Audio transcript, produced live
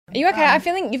Are you okay? I'm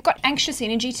feeling you've got anxious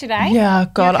energy today. Yeah,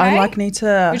 God, okay? I need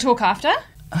to. We talk after?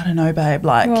 I don't know, babe.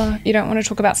 Like, You don't want to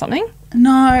talk about something?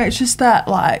 no, it's just that,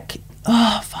 like,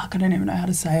 oh fuck, I don't even know how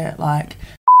to say it. Like,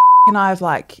 and I've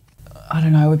I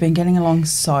don't know. We've been getting along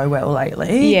so well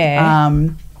lately. Yeah.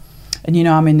 And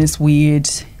I'm in this weird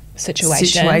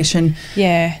Situation.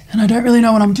 Yeah. and I don't really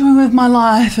know what I'm doing with my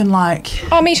life, and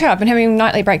Oh, me too. I've been having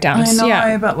nightly breakdowns. I know,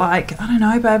 Yeah. but I don't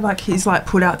know, babe. He's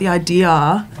put out the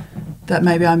idea that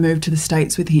maybe I move to the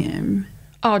States with him.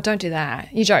 Oh, don't do that.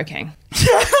 You're joking.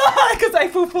 Because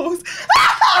April Fools.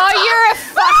 Oh, you're a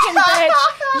fucking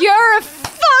bitch. You're a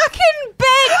fucking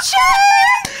bitch.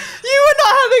 You were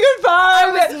not having a fun.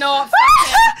 I was not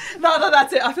fucking. No,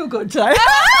 that's it. I feel good today.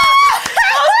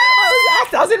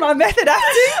 I was in my method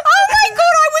acting. Oh my God,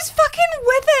 I was fucking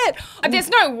with it. There's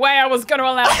no way I was going to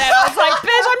allow that. I was like,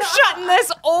 bitch, I'm shutting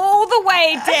this all the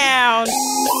way down.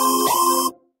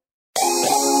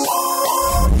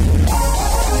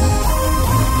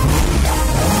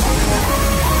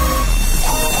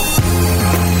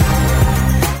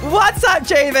 What's up,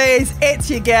 GVs? It's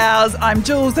your gals. I'm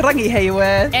Jules Rangi here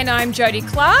with. And I'm Jodie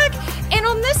Clark. And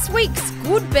on this week's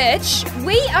Good Bitch,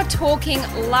 we are talking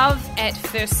love at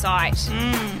first sight.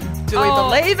 Do we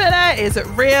believe in it? Is it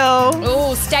real?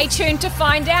 Oh, stay tuned to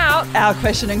find out. Our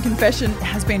question and confession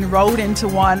has been rolled into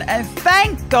one, and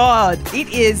thank God it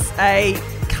is a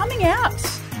coming out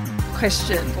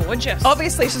question. Gorgeous.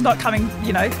 Obviously, she's not coming,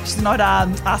 she's not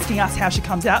asking us how she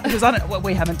comes out, because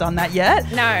we haven't done that yet.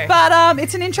 No. But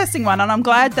it's an interesting one, and I'm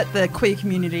glad that the queer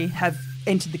community have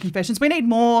entered the confessions. We need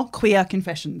more queer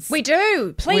confessions. We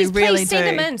do. Please, We really please send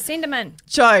do. them in. Send them in.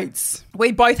 Jodes,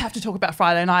 we both have to talk about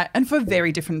Friday night, and for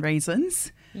very different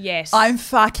reasons. Yes. I'm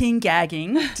fucking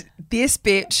gagging. This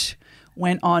bitch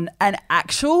went on an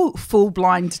actual full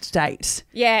blind date.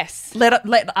 Yes. Let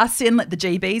us in, let the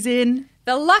GBs in.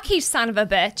 The lucky son of a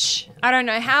bitch. I don't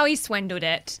know how he swindled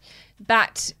it,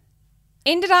 but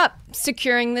ended up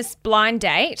securing this blind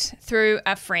date through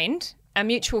a friend, a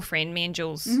mutual friend me and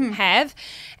Jules have.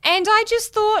 And I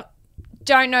just thought,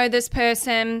 don't know this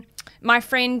person. My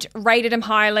friend rated him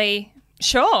highly.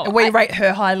 Sure. We rate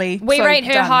her highly. We So rate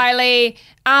her done. highly.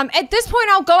 At this point,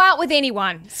 I'll go out with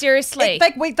anyone. Seriously.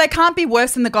 They can't be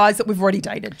worse than the guys that we've already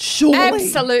dated. Surely.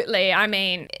 Absolutely. I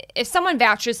mean, if someone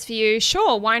vouches for you,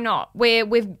 sure, why not? We're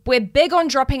big on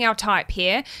dropping our type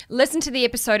here. Listen to the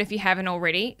episode if you haven't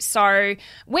already. So,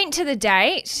 went to the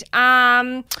date.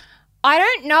 I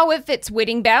don't know if it's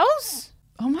wedding bells.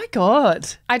 Oh my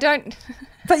God. I don't.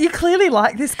 But you clearly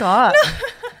like this guy.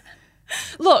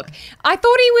 Look, I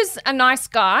thought he was a nice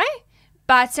guy,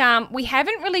 but we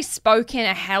haven't really spoken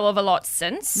a hell of a lot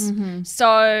since. Mm-hmm.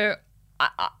 So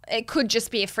it could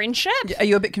just be a friendship. Are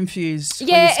you a bit confused?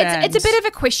 Yeah, it's a bit of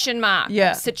a question mark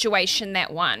situation,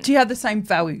 that one. Do you have the same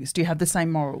values? Do you have the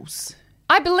same morals?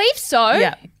 I believe so.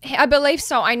 Yeah. I believe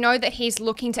so. I know that he's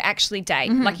looking to actually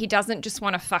date. Like, he doesn't just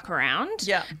want to fuck around.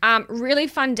 Yeah. Really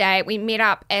fun day. We met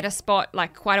up at a spot,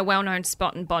 like quite a well-known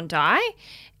spot in Bondi.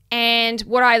 And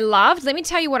what I loved, let me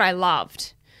tell you what I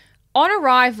loved. On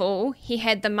arrival, he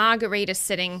had the margarita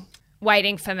sitting,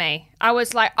 waiting for me. I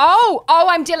was like, oh,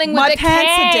 I'm dealing with My a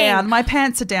pants king. are down. My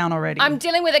pants are down already. I'm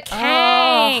dealing with a king.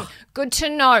 Oh. Good to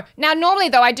know. Now, normally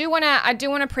though, I do want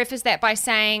to preface that by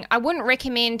saying I wouldn't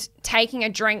recommend taking a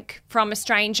drink from a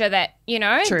stranger that,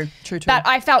 True. But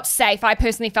I felt safe. I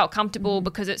personally felt comfortable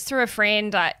because it's through a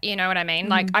friend. You know what I mean?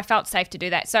 Like, I felt safe to do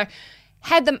that. So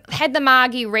had the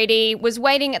margie ready, was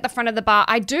waiting at the front of the bar.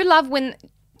 I do love when,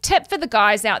 tip for the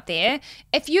guys out there,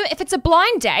 if it's a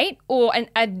blind date or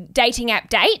a dating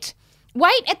app date,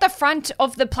 wait at the front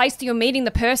of the place that you're meeting the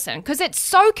person, because it's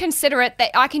so considerate that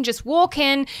I can just walk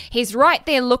in, he's right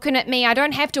there looking at me, I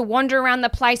don't have to wander around the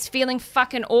place feeling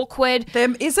fucking awkward.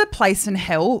 There is a place in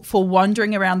hell for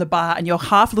wandering around the bar and you're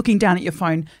half looking down at your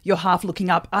phone, you're half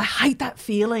looking up. I hate that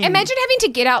feeling. Imagine having to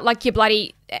get out like your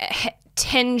bloody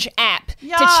Tinge app to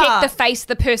Yeah. check the face of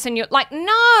the person. You're like,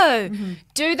 no,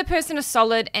 do the person a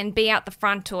solid and be out the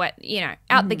front or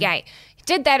out the gate.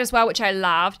 Did that as well, which I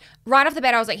loved. Right off the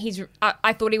bat, I was like,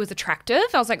 I thought he was attractive.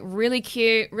 I was like, really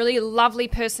cute, really lovely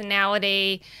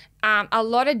personality. A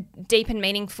lot of deep and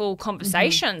meaningful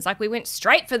conversations. Like, we went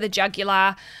straight for the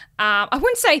jugular. I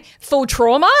wouldn't say full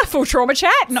trauma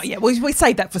chat. Not yet. We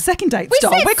saved that for second dates,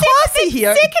 doll. We're classy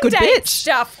here. Second Good date bitch.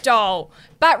 stuff, doll.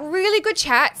 But really good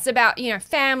chats about,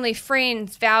 family,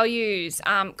 friends, values,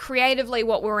 creatively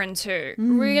what we're into.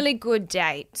 Really good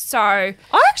date. So I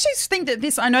actually think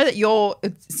that I know that you're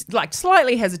like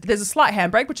slightly hesitant. There's a slight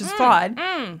handbrake, which is fine.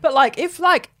 But like, if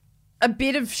like a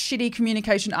bit of shitty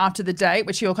communication after the date,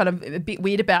 which you're kind of a bit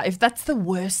weird about, if that's the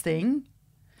worst thing,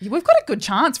 We've got a good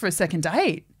chance for a second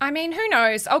date. I mean, who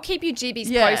knows? I'll keep you GBs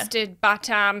Yeah. posted. But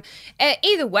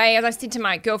either way, as I said to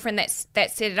my girlfriend that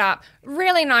set it up,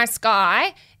 really nice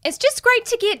guy. It's just great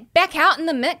to get back out in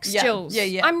the mix, Yeah. Jules.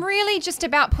 Yeah. I'm really just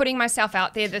about putting myself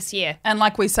out there this year. And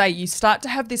like we say, you start to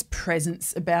have this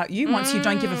presence about you once you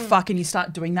don't give a fuck and you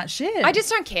start doing that shit. I just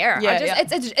don't care. Yeah,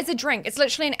 It's a drink. It's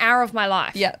literally an hour of my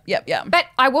life. Yeah. But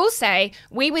I will say,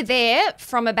 we were there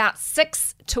from about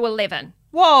 6 to 11.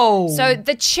 Whoa. So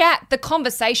the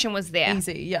conversation was there.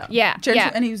 Easy, yeah. Yeah,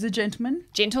 yeah. And he was a gentleman?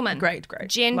 Gentleman. Great.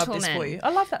 Gentleman. Love this for you. I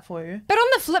love that for you. But on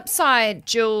the flip side,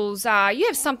 Jules, you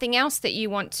have something else that you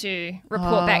want to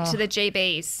report back to the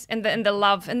GBs in the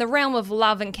love, in the realm of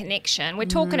love and connection. We're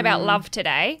talking about love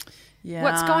today. Yeah.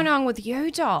 What's going on with you,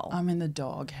 doll? I'm in the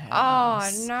doghouse.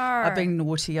 Oh, no. I've been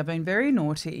naughty. I've been very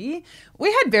naughty.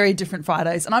 We had very different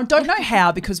Fridays, and I don't know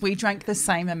how because we drank the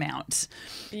same amount.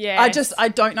 Yeah. I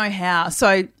don't know how.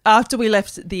 So after we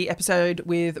left the episode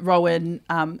with Rowan,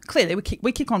 clearly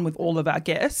we kick on with all of our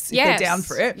guests if they're down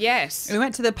for it. Yes. We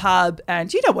went to the pub,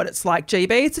 and you know what it's like, GB.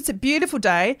 It's a beautiful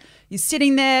day. You're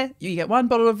sitting there, you get one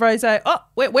bottle of rosé. Oh,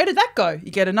 where did that go? You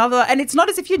get another. And it's not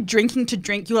as if you're drinking to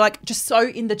drink. You're like just so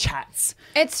in the chats.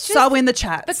 It's just so in the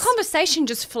chats. the conversation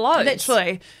just flows.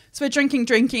 Literally. So we're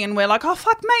drinking, and we're like, oh,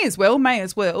 fuck, may as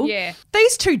well. Yeah.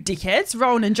 These two dickheads,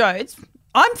 Rowan and Jodes,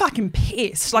 I'm fucking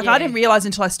pissed. Like, Yeah. I didn't realise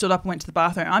until I stood up and went to the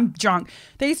bathroom. I'm drunk.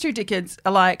 These two dickheads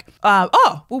are like,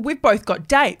 oh, well, we've both got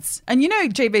dates. And you know,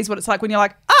 GB's what it's like when you're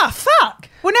like, fuck.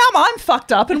 Well, now I'm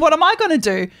fucked up, and what am I going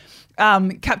to do?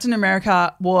 Captain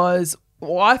America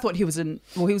I thought he was in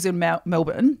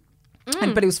Melbourne.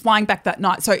 But he was flying back that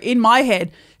night. So in my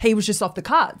head, he was just off the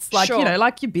cards. Like, Sure. you know,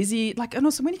 like you're busy. Like, and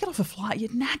also when you get off a flight, you're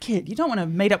knackered. You don't want to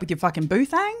meet up with your fucking boo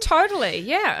thing. Totally,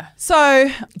 yeah. So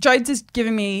Jodes is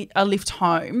giving me a lift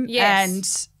home. Yes.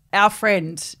 And our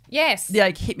friend Yes.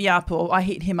 like hit me up, or I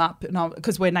hit him up,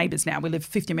 because we're neighbours now. We live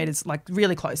 50 metres, like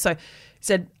really close. So he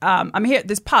said, I'm here at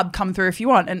this pub, come through if you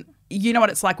want. And you know what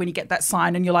it's like when you get that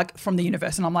sign and you're like from the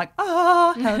universe, and I'm like,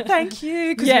 thank you,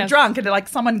 because Yes. you're drunk, and like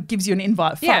someone gives you an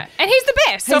invite. Fuck. Yeah. And he's the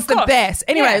best. He's of the course. best.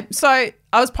 Anyway, Yeah. so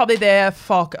I was probably there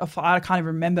for, I can't even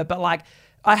remember, but like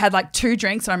I had like 2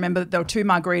 drinks, and I remember that there were 2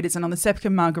 margaritas, and on the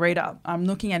second margarita, I'm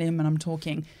looking at him and I'm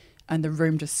talking, and the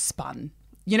room just spun.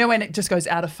 You know when it just goes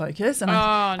out of focus, and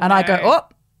I go,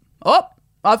 oh,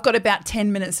 I've got about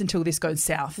 10 minutes until this goes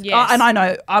south. Yes. And I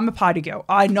know I'm a party girl.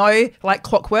 I know, like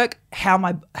clockwork, how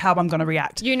I'm going to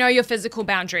react. You know your physical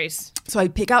boundaries. So I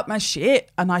pick up my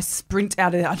shit and I sprint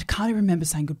out of there. I can't even remember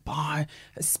saying goodbye.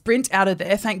 I sprint out of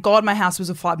there. Thank God my house was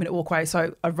a 5-minute walk away.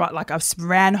 So I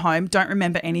ran home. Don't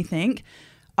remember anything.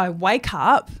 I wake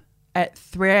up at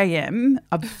 3 a.m.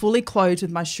 I'm fully clothed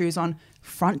with my shoes on.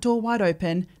 Front door wide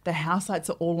open, the house lights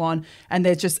are all on, and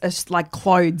there's just like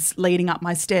clothes leading up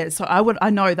my stairs. So I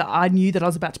knew that I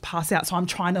was about to pass out. So I'm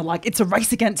trying to it's a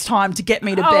race against time to get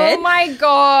me to bed. Oh my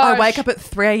God. I wake up at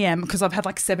 3 a.m. because I've had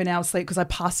like 7 hours sleep because I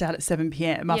passed out at 7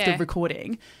 p.m. after Yeah.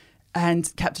 recording,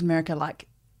 and Captain America like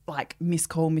miss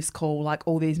call, like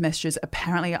all these messages.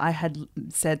 Apparently I had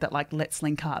said that like let's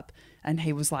link up, and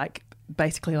he was like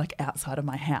basically like outside of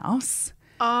my house.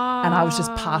 And I was just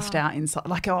passed out inside.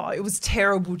 Like, it was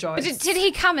terrible, Joe. Did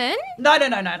he come in? No,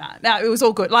 it was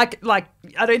all good. Like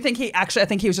I don't think I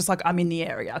think he was just like, I'm in the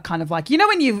area, kind of like, you know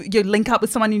when you link up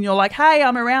with someone and you're like, hey,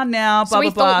 I'm around now, blah, So he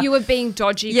blah, blah. thought you were being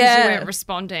dodgy because Yeah. you weren't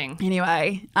responding.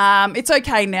 Anyway, it's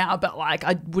okay now, but like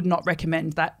I would not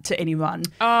recommend that to anyone.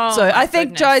 Oh, so my I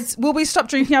think, goodness. Jodes, will we stop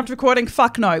drinking after recording?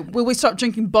 Fuck no. Will we stop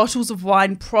drinking bottles of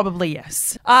wine? Probably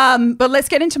yes. But let's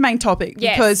get into main topic,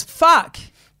 Yes. because fuck,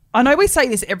 I know we say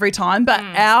this every time, but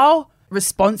our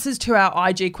responses to our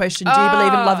IG question, do you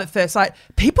believe in love at first sight?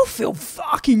 People feel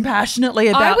fucking passionately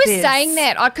about I was this. saying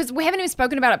that because we haven't even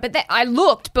spoken about it, but I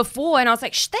looked before and I was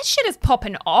like, that shit is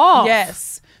popping off.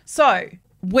 Yes. So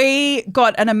we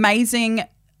got an amazing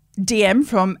DM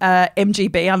from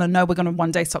MGB. And I know we're going to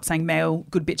one day stop saying male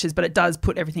good bitches, but it does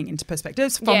put everything into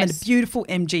perspective. From Yes. the beautiful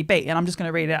MGB. And I'm just going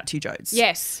to read it out to you, Jodes.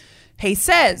 Yes. He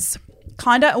says,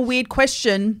 kind of a weird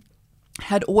question.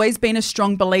 Had always been a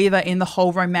strong believer in the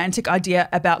whole romantic idea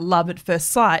about love at first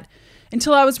sight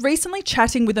until I was recently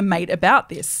chatting with a mate about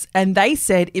this, and they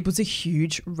said it was a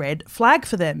huge red flag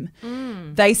for them.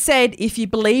 They said if you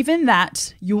believe in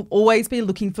that, you'll always be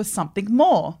looking for something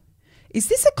more. Is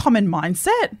this a common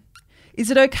mindset? Is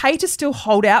it okay to still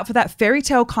hold out for that fairy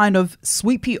tale kind of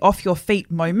sweep you off your feet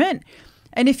moment?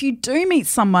 And if you do meet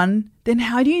someone, then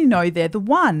how do you know they're the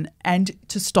one and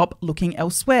to stop looking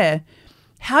elsewhere?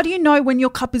 How do you know when your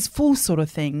cup is full, sort of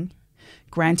thing?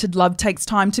 Granted, love takes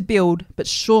time to build, but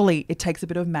surely it takes a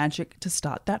bit of magic to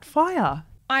start that fire.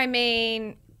 I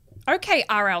mean, Okay,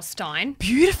 R.L. Stein.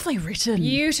 Beautifully written.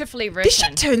 Beautifully written. This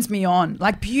shit turns me on.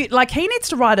 Like he needs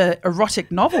to write a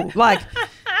erotic novel. Like,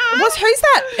 who's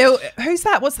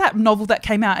that? What's that novel that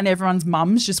came out and everyone's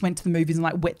mums just went to the movies and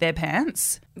like wet their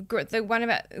pants? The one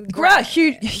about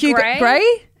Hugh Gray?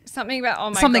 Gray? Something about,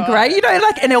 oh my Something God. Grey,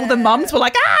 like, and all the mums were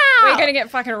like, We're going to get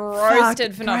fucking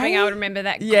roasted for not being Grey? able to remember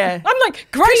that. Yeah. I'm like,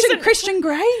 Christian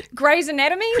Grey? Grey's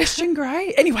Anatomy? Christian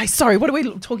Grey? Anyway, sorry, what are we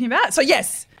talking about? So,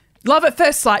 yes, love at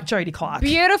first sight, Jodie Clark.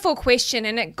 Beautiful question.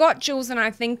 And it got Jules and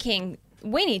I thinking,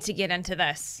 we need to get into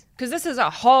this because this is a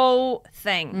whole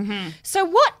thing. Mm-hmm. So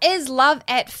what is love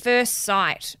at first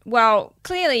sight? Well,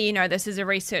 clearly, this is a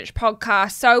research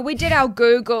podcast. So we did our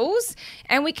Googles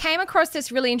and we came across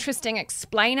this really interesting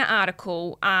explainer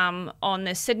article on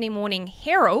the Sydney Morning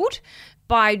Herald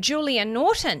by Julia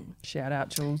Norton. Shout out,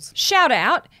 Jules. Shout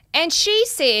out. And she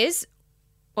says,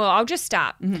 well, I'll just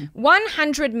start.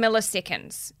 100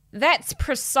 milliseconds. That's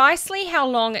precisely how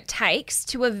long it takes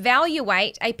to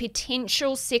evaluate a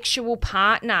potential sexual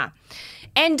partner.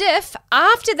 And if,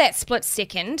 after that split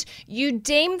second, you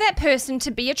deem that person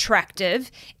to be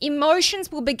attractive,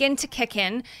 emotions will begin to kick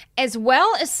in, as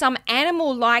well as some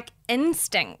animal-like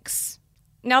instincts.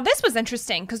 Now, this was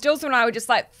interesting because Jules and I were just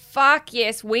like, fuck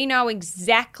yes, we know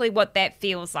exactly what that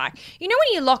feels like. You know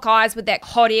when you lock eyes with that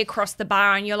hottie across the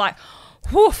bar and you're like,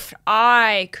 whoof,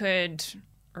 I could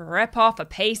rip off a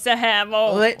piece of him.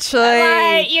 Or,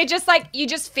 literally. you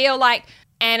just feel like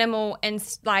animal and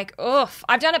like, oof.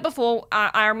 I've done it before.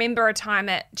 I remember a time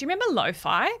do you remember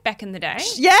Lo-Fi back in the day?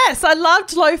 Yes, I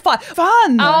loved Lo-Fi.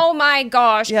 Fun. Oh my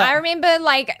gosh. Yeah. I remember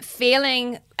like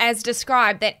feeling, as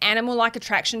described, that animal-like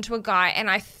attraction to a guy,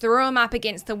 and I threw him up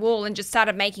against the wall and just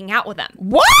started making out with him.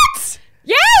 What?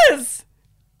 Yes!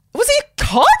 Was he a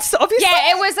cot? Obviously.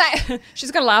 Yeah, it was like, she's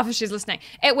going to laugh if she's listening.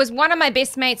 It was one of my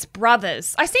best mate's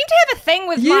brothers. I seem to have a thing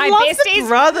with my love the besties.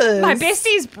 brothers. My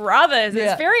bestie's brothers.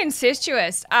 Yeah. It's very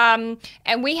incestuous. And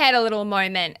we had a little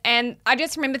moment, and I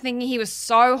just remember thinking he was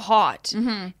so hot.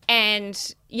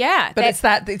 And yeah. But it's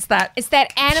that It's that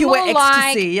pure animal-like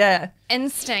ecstasy, yeah.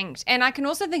 instinct. And I can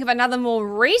also think of another more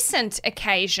recent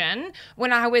occasion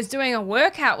when I was doing a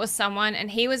workout with someone and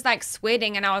he was like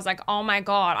sweating and I was like, oh my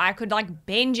God, I could like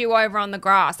bend you over on the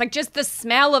grass. Like just the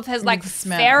smell of his like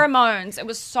smell. pheromones. It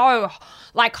was so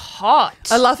like hot.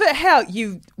 I love it how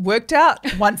you worked out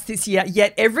once this year,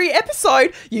 yet every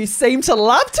episode you seem to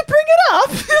love to bring it up.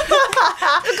 Because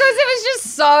it was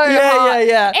just so hot.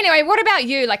 Yeah. Anyway, what about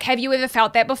you? Like, have you ever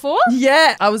felt that before?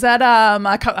 Yeah, I was at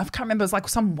I can't remember, it was like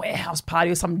some warehouse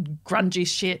party or some grungy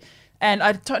shit. And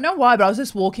I don't know why, but I was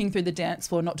just walking through the dance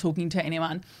floor, not talking to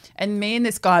anyone. And me and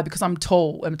this guy, because I'm a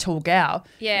tall gal,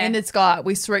 Yeah. me and this guy,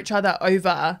 we saw each other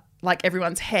over like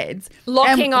everyone's heads.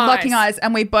 Locking eyes.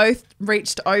 And we both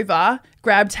reached over,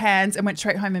 grabbed hands and went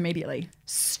straight home immediately.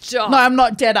 Stop. No, I'm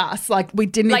not dead ass. Like we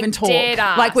didn't Like even talk. dead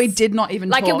ass. Like we did not even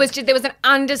Like talk. it was just, there was an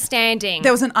understanding.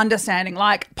 There was an understanding,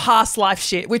 like past life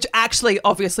shit, which actually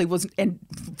obviously was, and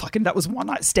fucking that was one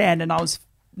night stand and I was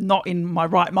not in my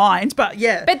right mind, but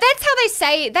yeah. But that's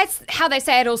how they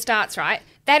say it all starts, right?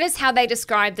 That is how they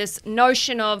describe this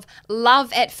notion of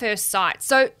love at first sight.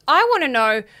 So I want to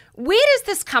know, where does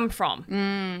this come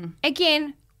from?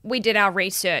 Again, we did our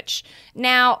research.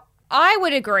 Now, I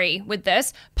would agree with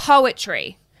this.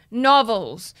 Poetry,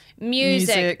 novels,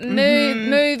 music,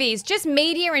 movies, just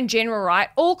media in general, right?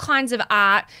 All kinds of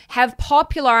art have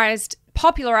popularized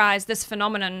this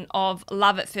phenomenon of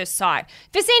love at first sight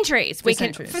for centuries. We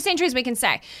can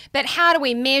say. But how do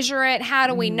we measure it? How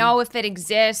do we know if it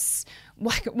exists?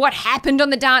 What happened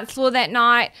on the dance floor that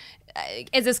night?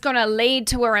 Is this going to lead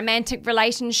to a romantic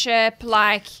relationship?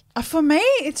 Like, for me,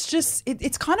 it's just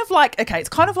it's kind of like, okay, it's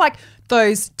kind of like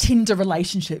those Tinder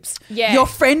relationships. Yeah. Your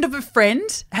friend of a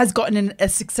friend has gotten a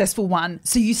successful one,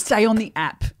 so you stay on the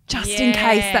app just in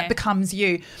case that becomes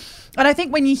you. And I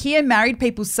think when you hear married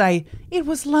people say, it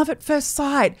was love at first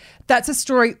sight, that's a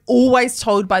story always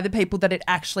told by the people that it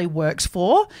actually works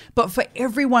for. But for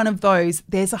every one of those,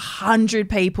 there's 100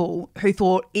 people who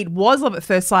thought it was love at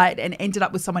first sight and ended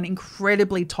up with someone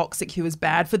incredibly toxic who was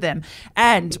bad for them.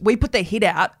 And we put the hit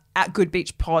out at Good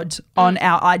Beach Pod on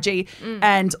our IG.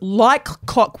 And like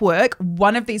clockwork,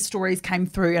 one of these stories came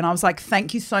through and I was like,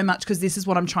 thank you so much because this is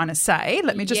what I'm trying to say.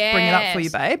 Let me just bring it up for you,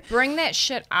 babe. Bring that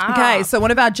shit up. Okay, so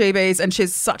one of our GBs, and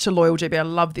she's such a loyal GB. I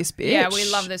love this bitch. Yeah, we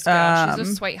love this girl. She's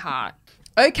a sweetheart.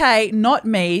 Okay, not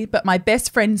me, but my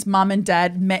best friend's mum and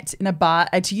dad met in a bar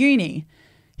at uni.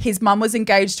 His mum was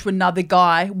engaged to another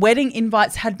guy. Wedding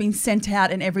invites had been sent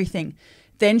out and everything.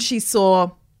 Then she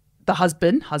saw the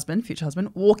future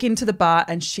husband, walk into the bar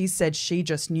and she said she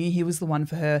just knew he was the one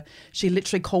for her. She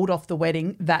literally called off the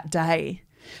wedding that day.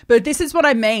 But this is what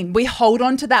I mean. We hold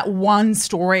on to that one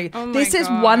story. Oh my This is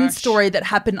one gosh. story that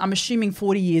happened, I'm assuming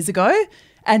 40 years ago,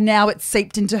 and now it's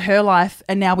seeped into her life,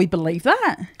 and now we believe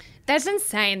that. That's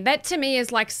insane. That to me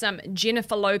is like some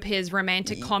Jennifer Lopez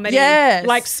romantic comedy, Yes.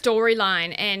 like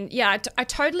storyline. And yeah, I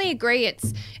totally agree.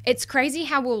 It's crazy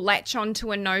how we'll latch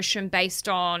onto a notion based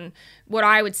on what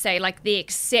I would say like the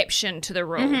exception to the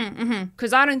rule.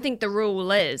 Because I don't think the rule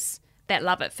is that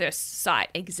love at first sight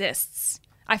exists.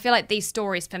 I feel like these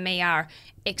stories for me are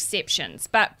exceptions.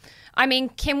 But I mean,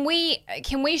 can we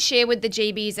share with the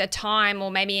GBs a time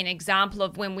or maybe an example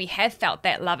of when we have felt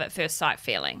that love at first sight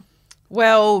feeling?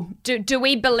 Well, Do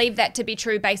we believe that to be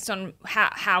true based on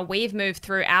how we've moved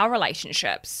through our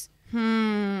relationships?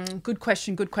 good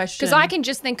question. Because I can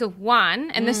just think of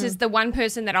one, and this is the one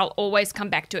person that I'll always come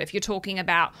back to if you're talking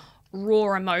about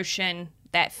raw emotion,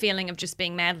 that feeling of just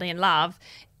being madly in love.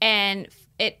 And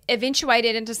it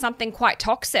eventuated into something quite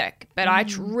toxic, but I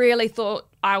really thought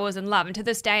I was in love. And to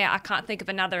this day, I can't think of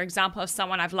another example of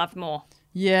someone I've loved more.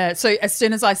 Yeah. So as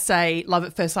soon as I say love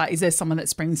at first sight, is there someone that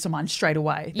springs to mind straight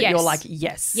away? That Yes. you're like,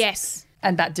 yes. Yes.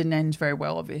 And that didn't end very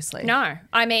well, obviously. No.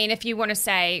 I mean, if you want to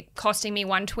say costing me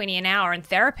 $120 an hour in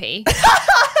therapy,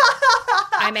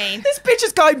 I mean... This bitch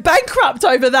is going bankrupt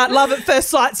over that love at first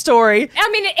sight story. I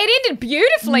mean, it ended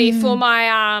beautifully for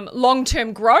my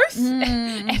long-term growth.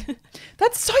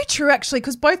 That's so true, actually,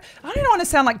 because both, I don't want to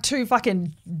sound like two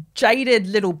fucking jaded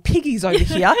little piggies over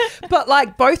here, but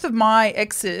like both of my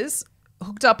exes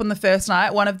hooked up on the first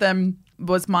night. One of them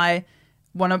was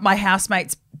one of my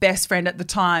housemates' best friend at the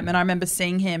time, and I remember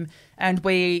seeing him and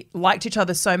we liked each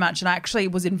other so much, and I actually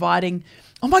was inviting,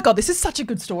 oh my God, this is such a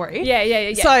good story.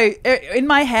 Yeah. So in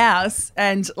my house,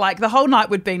 and like the whole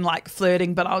night we'd been like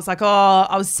flirting, but I was like, I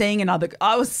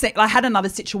had another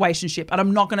situationship, and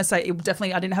I'm not going to say it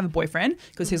definitely, I didn't have a boyfriend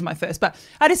because he was my first, but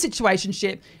I had a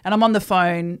situationship, and I'm on the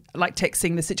phone like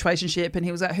texting the situationship, and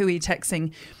he was like, who are you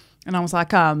texting? And I was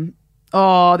like,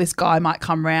 oh, this guy might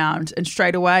come round. And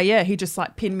straight away, yeah, he just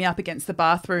like pinned me up against the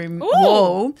bathroom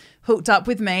wall, hooked up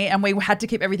with me, and we had to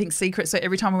keep everything secret. So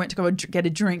every time we went to go get a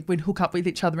drink, we'd hook up with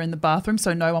each other in the bathroom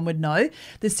so no one would know.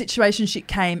 The situationship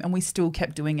came and we still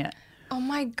kept doing it. Oh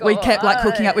my God. We kept like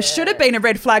hooking up, which should have been a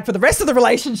red flag for the rest of the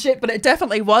relationship, but it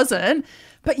definitely wasn't.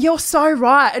 But you're so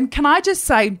right. And can I just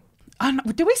say,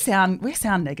 we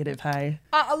sound negative, hey?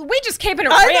 We're just keeping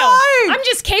it I real. know. I'm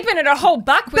just keeping it a whole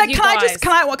buck with But you can guys.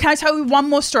 I tell you one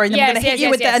more story, and then I'm going to hit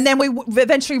you with that, and then we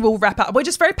eventually will wrap up. We're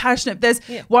just very passionate. There's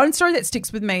one story that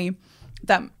sticks with me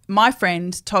that my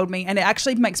friend told me, and it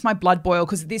actually makes my blood boil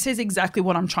because this is exactly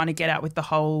what I'm trying to get at with the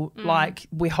whole like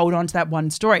we hold on to that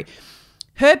one story.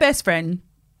 Her best friend,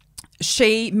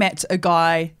 she met a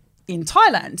guy in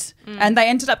Thailand and they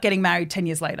ended up getting married 10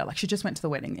 years later. Like she just went to the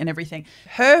wedding and everything.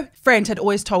 Her friend had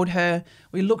always told her,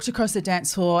 we looked across the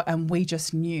dance floor and we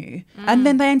just knew. And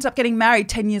then they ended up getting married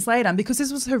 10 years later. And because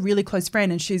this was her really close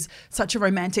friend and she's such a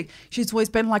romantic, she's always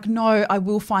been like, no, I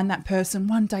will find that person.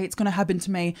 One day it's going to happen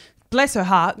to me. Bless her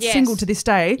heart, Yes. single to this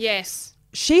day. Yes.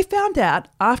 She found out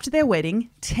after their wedding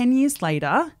 10 years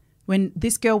later when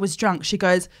this girl was drunk, she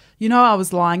goes, you know, I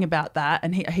was lying about that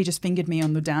and he just fingered me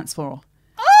on the dance floor.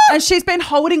 And she's been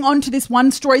holding on to this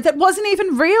one story that wasn't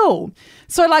even real.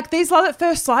 So like these love at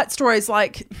first sight stories,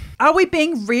 like, are we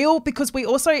being real? Because we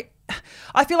also,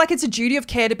 I feel like it's a duty of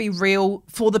care to be real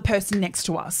for the person next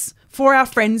to us, for our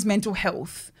friends' mental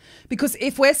health. Because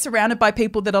if we're surrounded by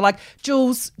people that are like,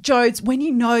 Jules, Jodes, when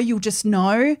you know, you'll just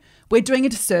know, we're doing a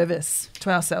disservice to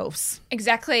ourselves.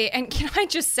 Exactly. And can I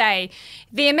just say,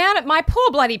 the amount of my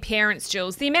poor bloody parents,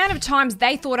 Jules, the amount of times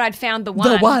they thought I'd found the one.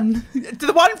 The one.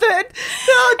 The one third.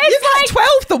 Oh, It's you've like-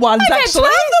 had 12 the ones, I've had actually.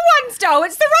 12 the ones, doll.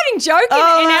 It's the running joke in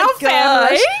my our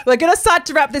family. We're going to start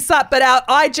to wrap this up, but our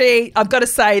IG, I've got to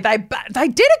say, they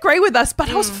did agree with us, but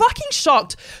I was fucking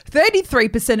shocked.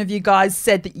 33% of you guys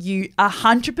said that you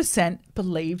 100%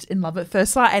 believed in love at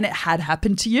first sight and it had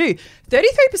happened to you.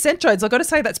 33%, Jodes, I've got to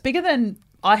say, that's bigger than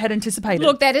I had anticipated.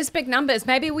 Look, that is big numbers.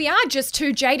 Maybe we are just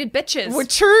two jaded bitches. Well,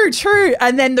 true.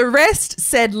 And then the rest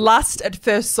said lust at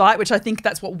first sight, which I think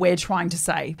that's what we're trying to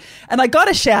say. And I got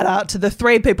a shout out to the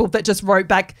 3 people that just wrote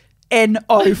back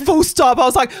N-O, full stop. I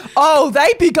was like, oh,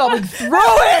 they be going through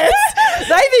it.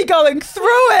 They be going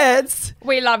through it.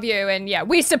 We love you and yeah,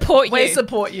 we support you. We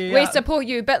support you. We yeah. support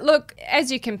you. But look,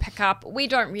 as you can pick up, we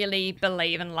don't really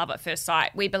believe in love at first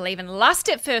sight. We believe in lust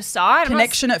at first sight.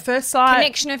 Connection at first sight.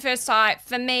 Connection at first sight.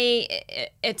 For me,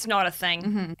 it's not a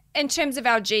thing. In terms of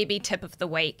our GB tip of the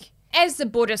week, as the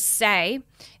Buddhists say,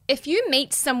 if you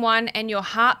meet someone and your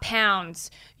heart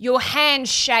pounds, your hands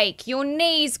shake, your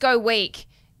knees go weak,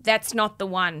 that's not the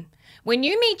one. When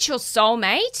you meet your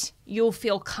soulmate, you'll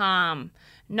feel calm.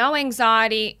 no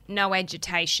anxiety, no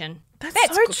agitation.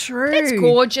 That's so true. That's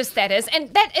gorgeous, that is.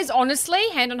 And that is honestly,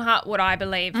 hand on heart, what I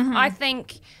believe. I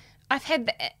think I've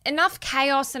had enough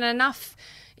chaos and enough,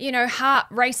 heart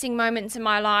racing moments in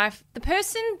my life. The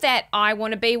person that I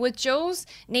want to be with, Jules,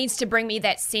 needs to bring me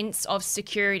that sense of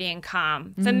security and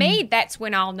calm. For me, that's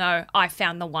when I'll know I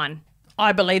found the one.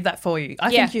 I believe that for you.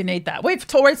 I think you need that. We've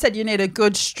always said you need a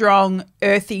good, strong,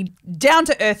 earthy,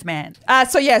 down-to-earth man.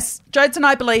 So yes, Jodes and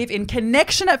I believe in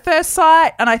connection at first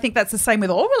sight, and I think that's the same with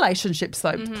all relationships,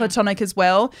 though, platonic as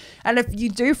well. And if you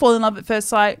do fall in love at first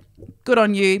sight, good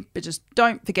on you, but just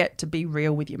don't forget to be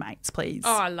real with your mates, please.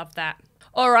 Oh, I love that.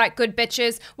 All right, good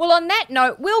bitches. Well, on that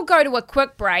note, we'll go to a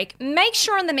quick break. Make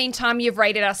sure in the meantime you've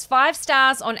rated us 5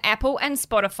 stars on Apple and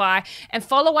Spotify and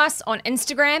follow us on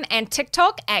Instagram and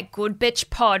TikTok at Good Bitch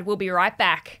Pod. We'll be right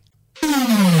back.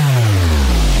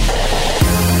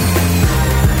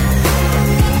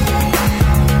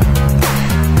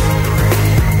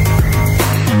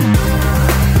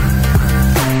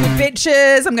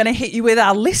 Bitches, I'm going to hit you with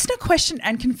our listener question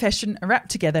and confession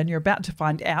wrapped together, and you're about to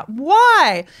find out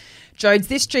why. Jodes,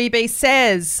 this GB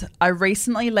says, I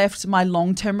recently left my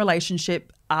long-term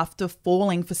relationship after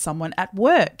falling for someone at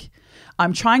work.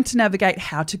 I'm trying to navigate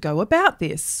how to go about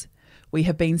this. We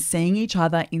have been seeing each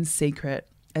other in secret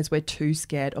as we're too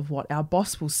scared of what our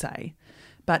boss will say.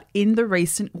 But in the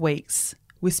recent weeks,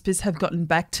 whispers have gotten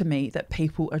back to me that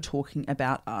people are talking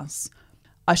about us.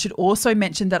 I should also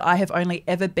mention that I have only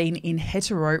ever been in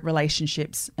hetero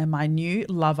relationships and my new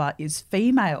lover is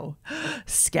female.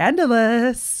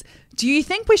 Scandalous. Do you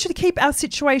think we should keep our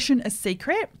situation a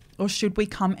secret or should we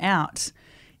come out?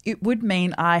 It would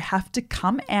mean I have to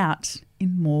come out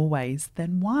in more ways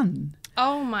than one.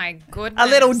 Oh my goodness. A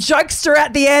little jokester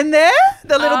at the end there.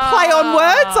 The little play on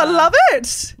words. I love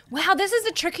it. Wow, this is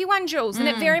a tricky one, Jules, and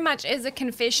it very much is a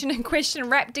confession and question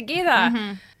wrapped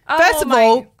together. First of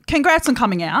all, congrats on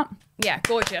coming out. Yeah,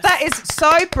 gorgeous. That is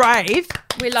so brave.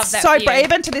 We love that. So brave.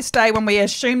 Even to this day, when we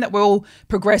assume that we're all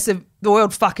progressive, the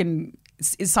world fucking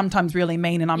is sometimes really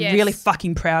mean, and I'm really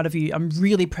fucking proud of you. I'm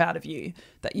really proud of you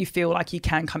that you feel like you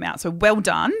can come out. So well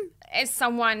done. As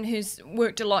someone who's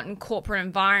worked a lot in corporate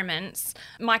environments,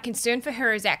 my concern for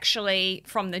her is actually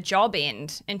from the job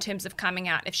end in terms of coming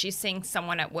out if she's seeing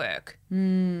someone at work.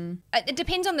 It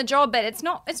depends on the job, but it's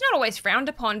not always frowned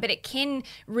upon, but it can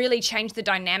really change the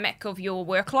dynamic of your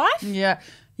work life. Yeah.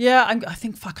 I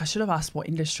think, I should have asked what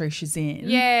industry she's in.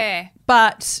 Yeah.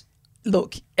 But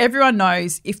look, everyone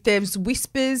knows if there's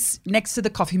whispers next to the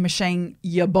coffee machine,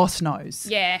 your boss knows.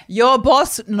 Yeah. Your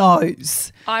boss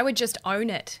knows. I would just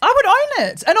own it. I would own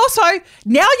it. And also,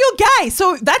 now you're gay,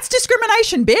 so that's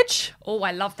discrimination, bitch. Oh,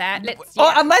 I love that.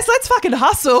 Unless let's fucking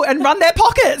hustle and run their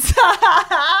pockets.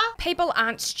 People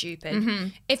aren't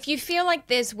stupid. If you feel like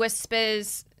there's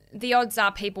whispers, the odds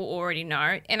are people already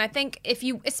know. And I think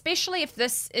especially if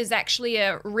this is actually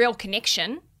a real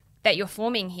connection that you're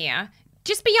forming here,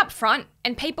 just be upfront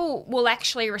and people will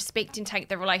actually respect and take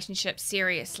the relationship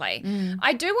seriously.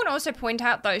 I do want to also point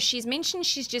out, though, she's mentioned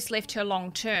she's just left her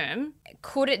long term.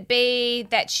 Could it be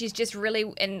that she's just really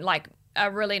in like a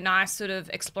really nice sort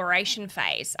of exploration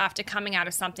phase after coming out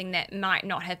of something that might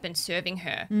not have been serving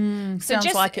her? So sounds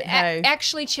just like it, hey.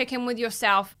 Actually check in with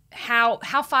yourself. How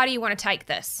far do you want to take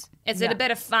this? Is it a bit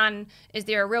of fun? Is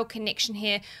there a real connection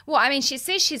here? Well, I mean, she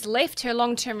says she's left her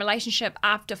long-term relationship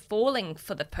after falling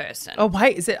for the person. Oh,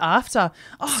 wait, is it after?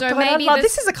 Oh, so God, maybe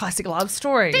this is a classic love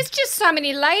story. There's just so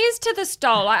many layers to this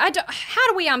doll. How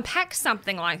do we unpack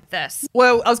something like this?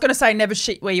 Well, I was going to say never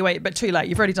shit where you eat, but too late.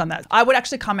 You've already done that. I would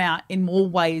actually come out in more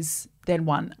ways than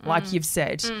one, like you've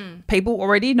said. People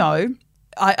already know.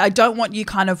 I don't want you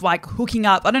kind of like hooking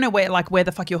up. I don't know where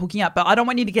the fuck you're hooking up, but I don't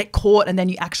want you to get caught and then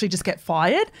you actually just get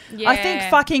fired. Yeah. I think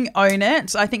fucking own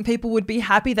it. I think people would be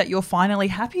happy that you're finally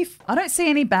happy. I don't see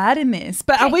any bad in this,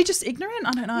 but are we just ignorant?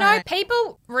 I don't know. No,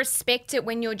 people respect it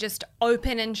when you're just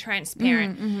open and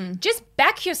transparent. Just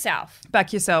back yourself.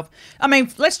 Back yourself. I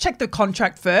mean, let's check the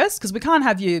contract first because we can't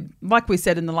have you, like we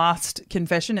said in the last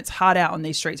confession, it's hard out on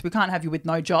these streets. We can't have you with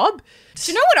no job.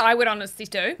 Do you know what I would honestly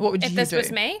do? What would you do? If this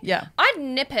was me? Yeah. I'd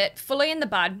nip it fully in the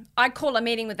bud. I'd call a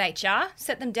meeting with HR,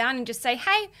 sit them down and just say,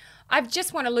 hey, I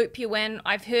just want to loop you in.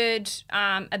 I've heard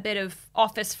a bit of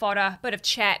office fodder, a bit of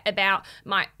chat about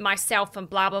myself and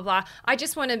blah, blah, blah. I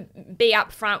just want to be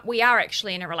upfront. We are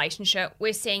actually in a relationship.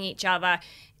 We're seeing each other.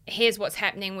 Here's what's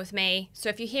happening with me. So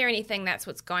if you hear anything, that's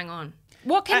what's going on.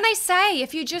 What can they say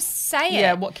if you just say it?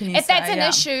 Yeah, what can you say? If that's an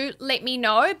issue, let me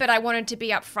know, but I wanted to be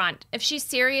upfront. If she's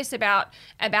serious about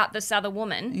this other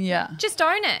woman, just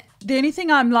own it. The only thing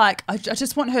I'm like, I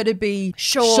just want her to be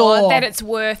sure that it's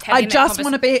worth having I just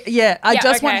want to be, I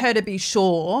just want her to be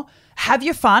sure. have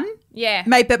your fun. Yeah.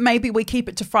 But maybe we keep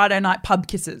it to Friday night pub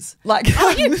kisses. Like,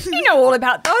 You know all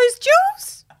about those,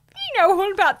 Jules. You know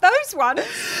all about those ones.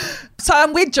 So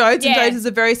I'm with Jodes, and Yeah. Jodes is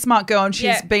a very smart girl, and she's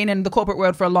Yeah. been in the corporate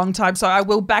world for a long time. So I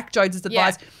will back Jodes'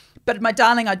 advice. Yeah. But my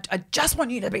darling, I just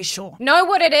want you to be sure. Know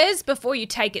what it is before you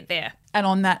take it there. And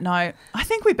on that note, I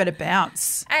think we better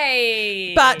bounce.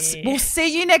 Hey. But we'll see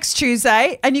you next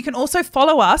Tuesday. And you can also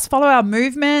follow our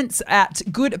movements at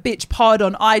Good Bitch Pod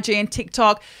on IG and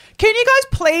TikTok. Can you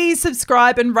guys please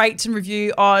subscribe and rate and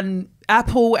review on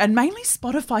Apple and mainly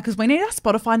Spotify, because we need our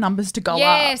Spotify numbers to go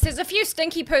Yes, up. there's a few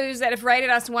stinky poos that have rated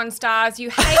us 1 stars. You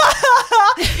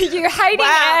hate you hating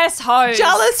Wow. assholes.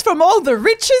 Jealous from all the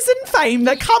riches and fame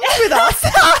that comes with us.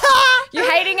 You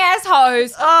hating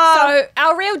assholes. Oh. So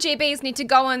our real GBs need to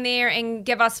go in there and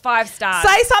give us 5 stars.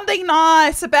 Say something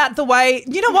nice about the way,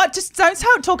 you know what, just don't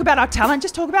talk about our talent,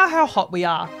 just talk about how hot we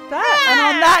are. And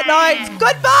on that note,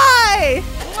 goodbye.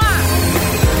 Mwah.